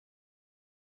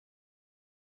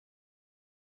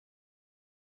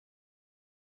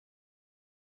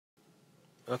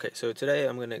Okay, so today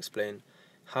I'm going to explain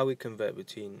how we convert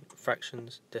between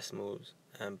fractions, decimals,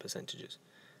 and percentages.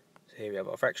 So here we have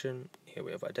our fraction, here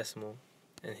we have our decimal,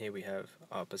 and here we have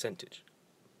our percentage.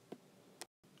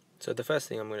 So the first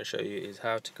thing I'm going to show you is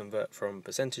how to convert from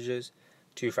percentages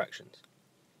to fractions.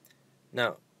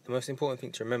 Now, the most important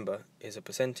thing to remember is a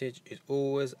percentage is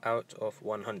always out of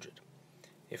 100.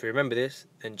 If you remember this,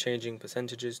 then changing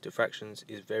percentages to fractions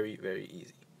is very, very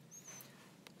easy.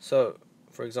 So,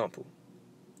 for example,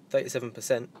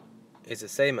 37% is the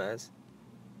same as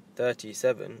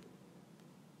 37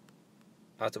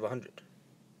 out of 100.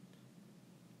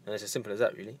 And it's as simple as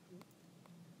that, really.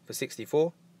 For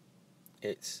 64,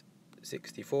 it's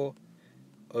 64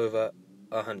 over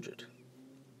 100.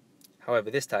 However,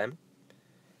 this time,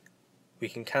 we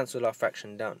can cancel our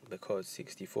fraction down because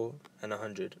 64 and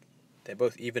 100, they're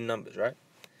both even numbers, right?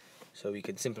 So we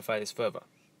can simplify this further.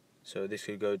 So this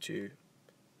could go to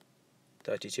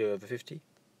 32 over 50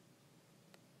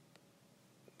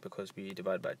 because we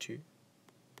divide by 2.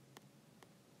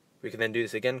 We can then do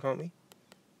this again, can't we?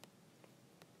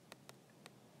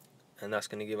 And that's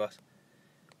going to give us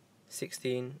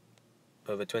 16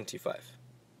 over 25.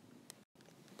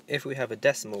 If we have a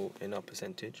decimal in our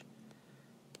percentage,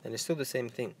 then it's still the same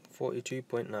thing,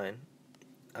 42.9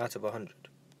 out of 100.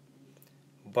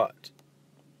 But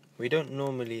we don't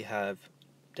normally have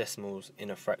decimals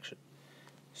in a fraction.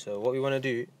 So what we want to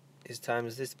do is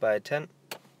times this by 10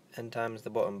 and times the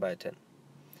bottom by 10,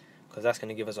 because that's going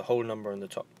to give us a whole number on the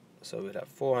top. So we'd have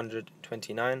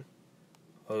 429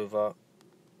 over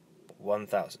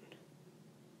 1000.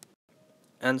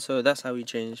 And so that's how we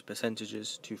change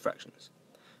percentages to fractions.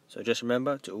 So just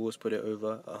remember to always put it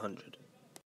over 100.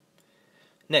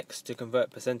 Next, to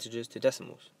convert percentages to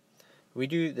decimals, we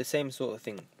do the same sort of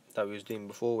thing that we was doing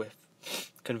before with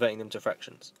converting them to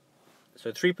fractions.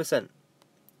 So 3%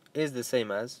 is the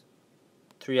same as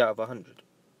 3 out of 100.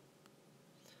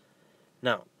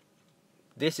 Now,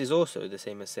 this is also the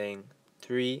same as saying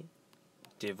 3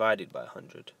 divided by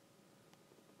 100.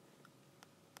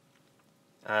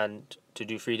 And to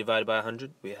do 3 divided by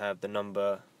 100, we have the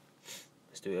number,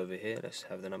 let's do it over here, let's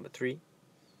have the number 3.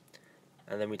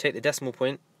 And then we take the decimal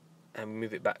point and we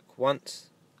move it back once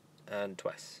and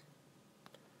twice.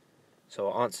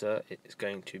 So our answer is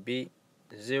going to be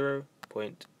 0.03.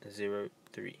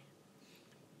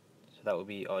 So that will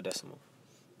be our decimal.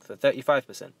 For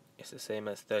 35%, it's the same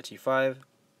as 35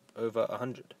 over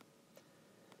 100.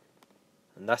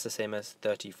 And that's the same as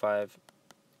 35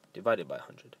 divided by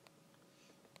 100.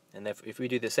 And if we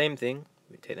do the same thing,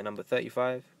 we take the number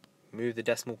 35, move the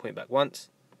decimal point back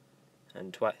once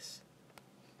and twice.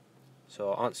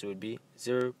 So our answer would be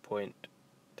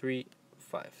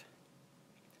 0.35.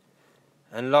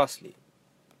 And lastly,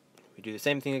 we do the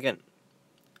same thing again.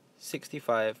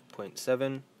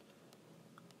 65.7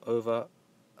 over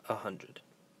 100.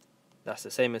 That's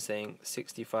the same as saying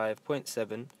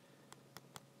 65.7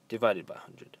 divided by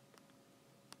 100.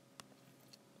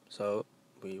 So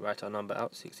we write our number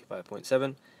out,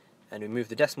 65.7, and we move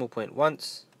the decimal point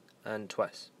once and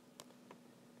twice.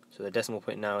 So the decimal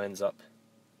point now ends up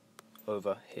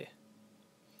over here.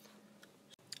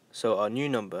 So our new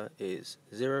number is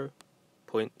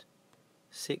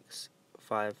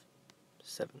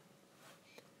 0.657.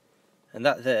 And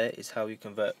that there is how we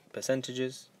convert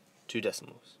percentages to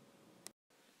decimals.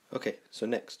 Okay, so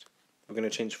next, we're going to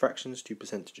change fractions to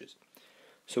percentages.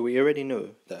 So we already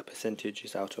know that a percentage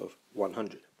is out of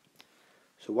 100.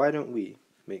 So why don't we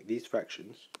make these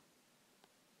fractions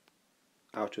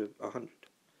out of 100?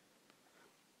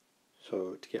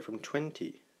 So to get from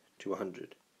 20 to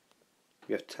 100,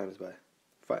 we have to times by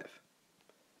 5.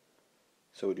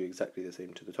 So we'll do exactly the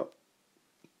same to the top.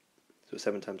 So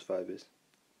 7 times 5 is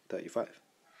 35.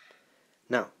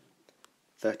 Now,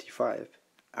 35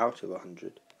 out of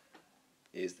 100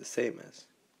 is the same as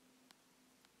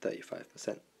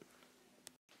 35%.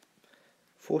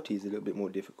 40 is a little bit more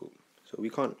difficult, so we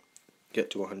can't get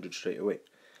to 100 straight away.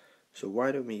 So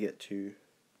why don't we get to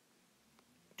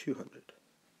 200?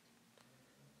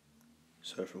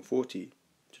 So from 40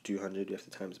 to 200 we have to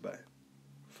times by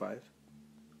 5.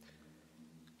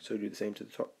 So do the same to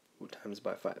the top, we'll times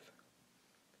by 5.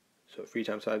 So 3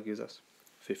 times 5 gives us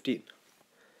 15.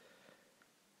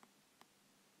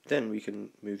 Then we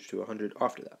can move to 100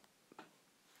 after that.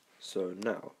 So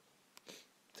now,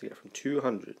 to get from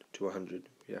 200 to 100,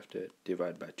 we have to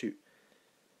divide by 2.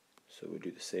 So we'll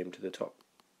do the same to the top.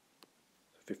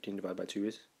 15 divided by 2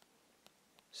 is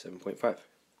 7.5.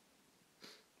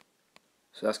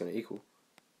 So that's going to equal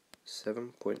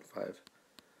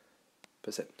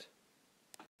 7.5%.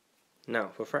 Now,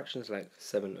 for fractions like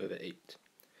 7 over 8,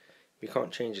 we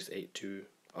can't change this 8 to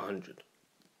 100.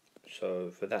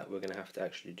 So for that, we're going to have to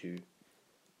actually do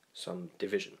some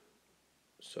division.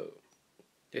 So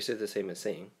this is the same as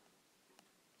saying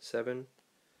 7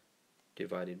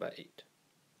 divided by 8.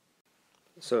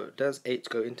 So does 8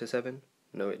 go into 7?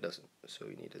 No, it doesn't. So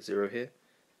we need a 0 here.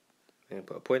 I'm going to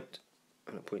put a point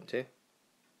and a point here.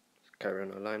 Let's carry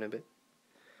on our line a bit.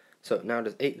 So now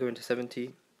does 8 go into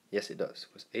 70? Yes, it does,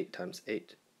 because 8 times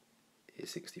 8 is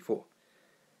 64.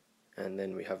 And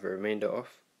then we have a remainder of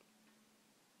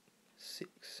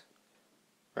 6.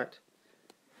 Right?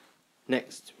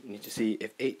 Next, we need to see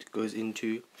if 8 goes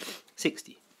into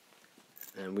 60.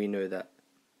 And we know that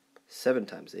 7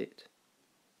 times 8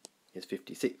 is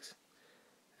 56.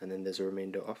 And then there's a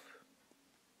remainder of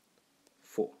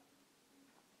 4.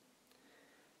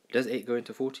 Does 8 go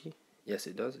into 40? Yes,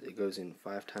 it does. It goes in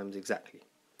 5 times exactly.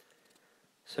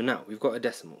 So now we've got a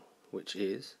decimal, which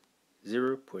is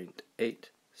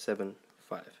 0.875.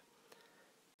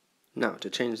 Now, to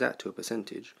change that to a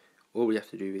percentage, all we have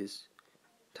to do is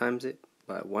times it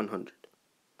by 100.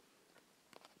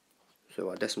 So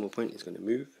our decimal point is going to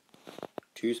move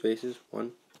 2 spaces,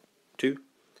 1, 2.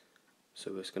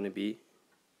 So it's going to be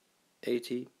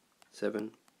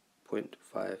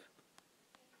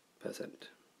 87.5%.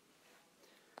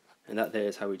 And that there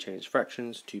is how we change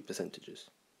fractions to percentages.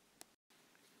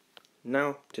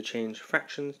 Now to change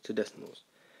fractions to decimals.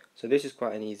 So this is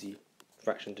quite an easy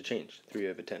fraction to change, 3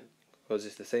 over 10, because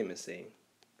it's the same as saying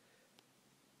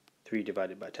 3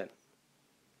 divided by 10.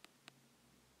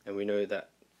 And we know that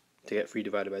to get 3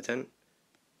 divided by 10,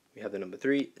 we have the number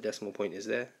 3, the decimal point is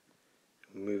there,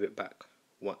 and we move it back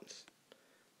once.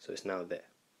 So it's now there.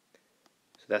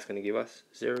 So that's going to give us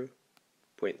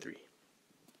 0.3.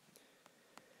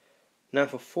 Now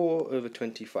for 4 over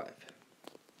 25,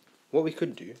 what we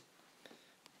could do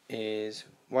is,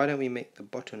 why don't we make the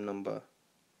bottom number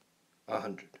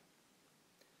 100?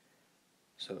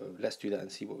 So let's do that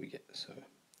and see what we get. So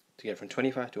to get from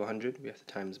 25 to 100, we have to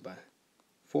times by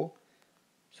 4.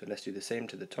 So let's do the same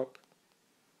to the top,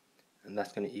 and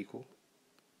that's going to equal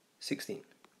 16.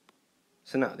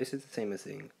 So now this is the same as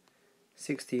saying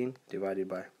 16 divided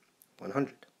by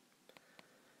 100.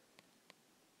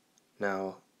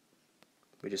 Now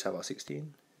we just have our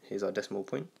 16. Here's our decimal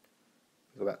point.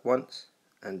 We go back once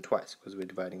and twice because we're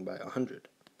dividing by 100.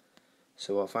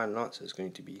 So our final answer is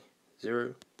going to be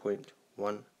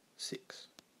 0.16.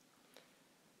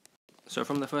 So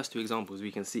from the first 2 examples,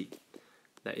 we can see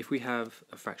that if we have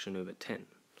a fraction over 10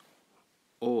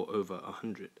 or over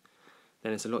 100,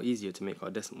 then it's a lot easier to make our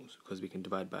decimals because we can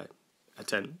divide by a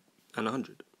 10 and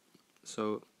 100.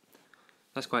 So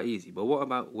that's quite easy. But what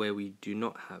about where we do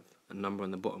not have a number on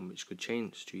the bottom which could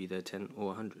change to either 10 or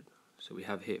 100? So we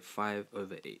have here 5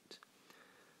 over 8.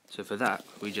 So for that,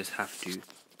 we just have to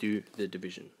do the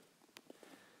division.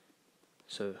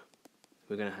 So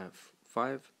we're going to have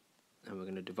 5, and we're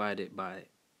going to divide it by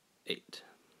 8.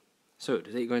 So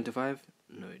does 8 go into 5?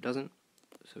 No, it doesn't.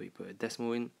 So we put a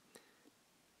decimal in,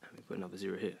 and we put another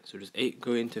 0 here. So does 8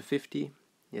 go into 50?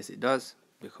 Yes, it does,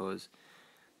 because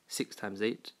 6 times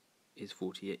 8 is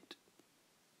 48.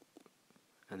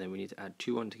 And then we need to add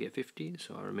 2 on to get 50,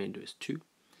 so our remainder is 2.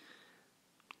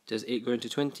 Does 8 go into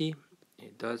 20?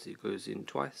 It does, it goes in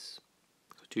twice.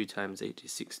 2 times 8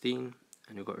 is 16,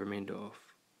 and we've got a remainder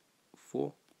of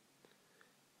 4.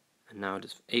 And now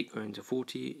does 8 go into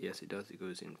 40? Yes, it does, it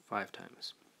goes in 5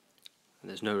 times. And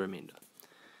there's no remainder.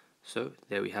 So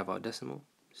there we have our decimal,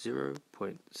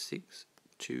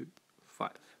 0.625. And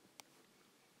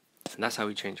that's how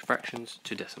we change fractions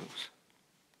to decimals.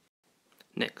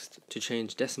 Next, to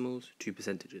change decimals to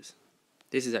percentages.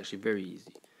 This is actually very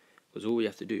easy, because all we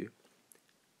have to do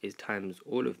is times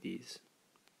all of these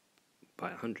by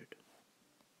 100.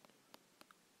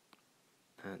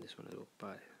 And this one as well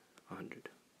by 100.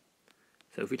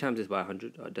 So if we times this by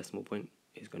 100, our decimal point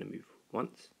is going to move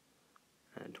once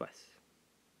and twice.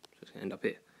 So it's going to end up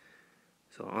here.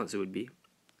 So our answer would be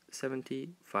 75%.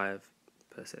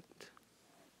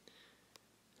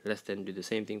 Let's then do the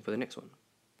same thing for the next one.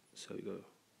 So we go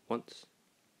once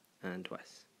and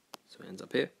twice. So it ends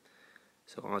up here.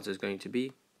 So our answer is going to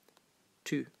be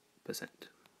 2%.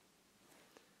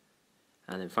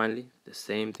 And then finally, the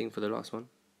same thing for the last one,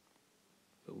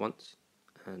 but once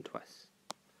and twice.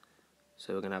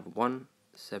 So we're going to have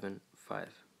 175%.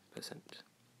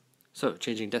 So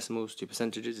changing decimals to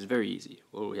percentages is very easy.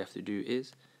 All we have to do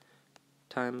is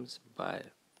times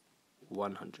by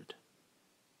 100.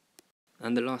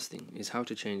 And the last thing is how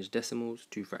to change decimals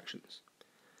to fractions.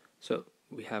 So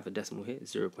we have a decimal here,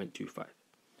 0.25.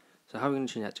 So how are we going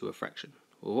to change that to a fraction?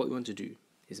 Well, what we want to do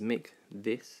is make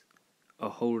this a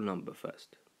whole number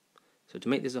first. So to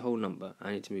make this a whole number,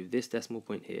 I need to move this decimal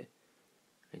point here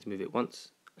I need to move it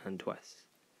once and twice.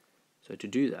 So to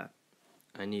do that,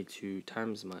 I need to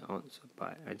times my answer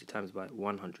by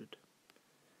 100,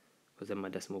 because then my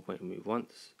decimal point will move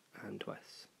once and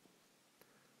twice.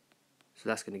 So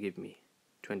that's going to give me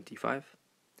 25.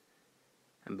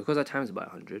 And because I times by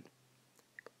 100,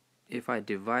 if I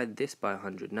divide this by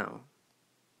 100 now,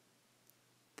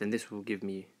 then this will give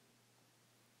me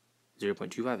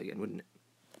 0.25 again, wouldn't it?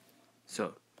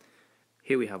 So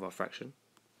here we have our fraction,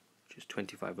 which is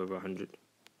 25 over 100.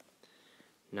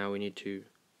 Now we need to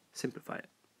simplify it.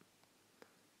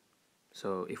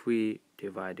 So if we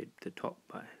divided the top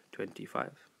by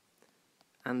 25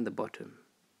 and the bottom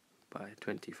by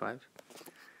 25,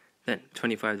 then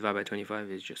 25 divided by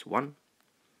 25 is just 1,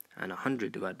 and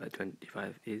 100 divided by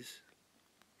 25 is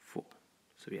 4.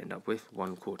 So we end up with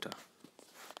 1/4.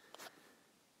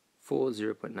 For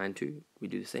 0.92, we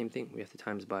do the same thing. We have to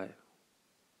times by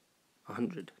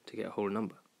 100 to get a whole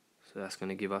number. So that's going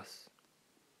to give us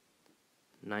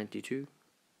 92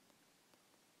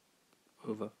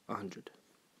 over 100.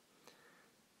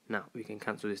 Now we can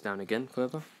cancel this down again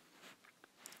further.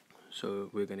 So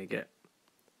we're going to get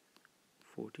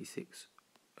 46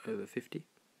 over 50.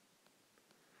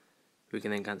 We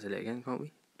can then cancel it again, can't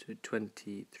we? To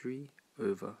 23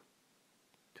 over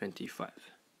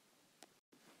 25.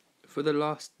 For the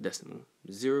last decimal,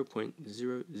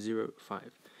 0.005,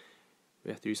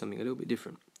 we have to do something a little bit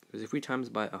different. Because if we times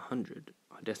by 100,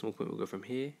 our decimal point will go from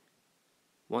here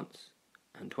once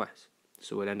and twice.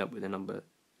 So we'll end up with a number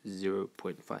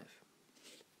 0.5.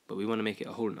 But we want to make it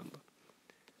a whole number.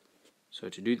 So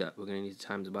to do that, we're going to need to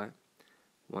times by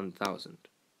 1000.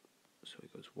 So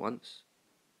it goes once,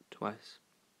 twice,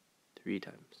 3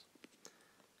 times.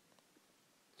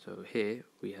 So here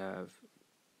we have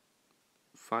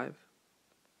 5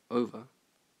 over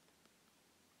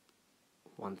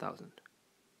 1000.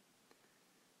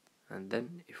 And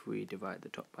then if we divide the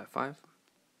top by 5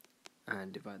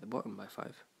 and divide the bottom by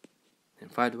 5, then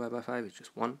 5 divided by 5 is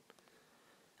just 1,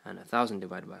 and 1000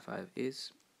 divided by 5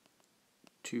 is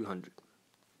 200.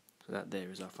 So that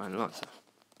there is our final answer.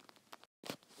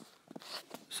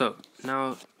 So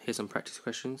now here's some practice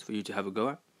questions for you to have a go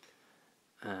at,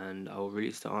 and I'll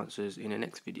release the answers in the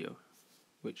next video,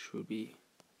 which will be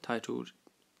titled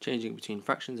Changing Between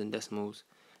Fractions and Decimals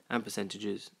and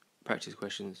Percentages, Practice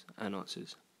Questions and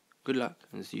Answers. Good luck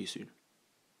and see you soon.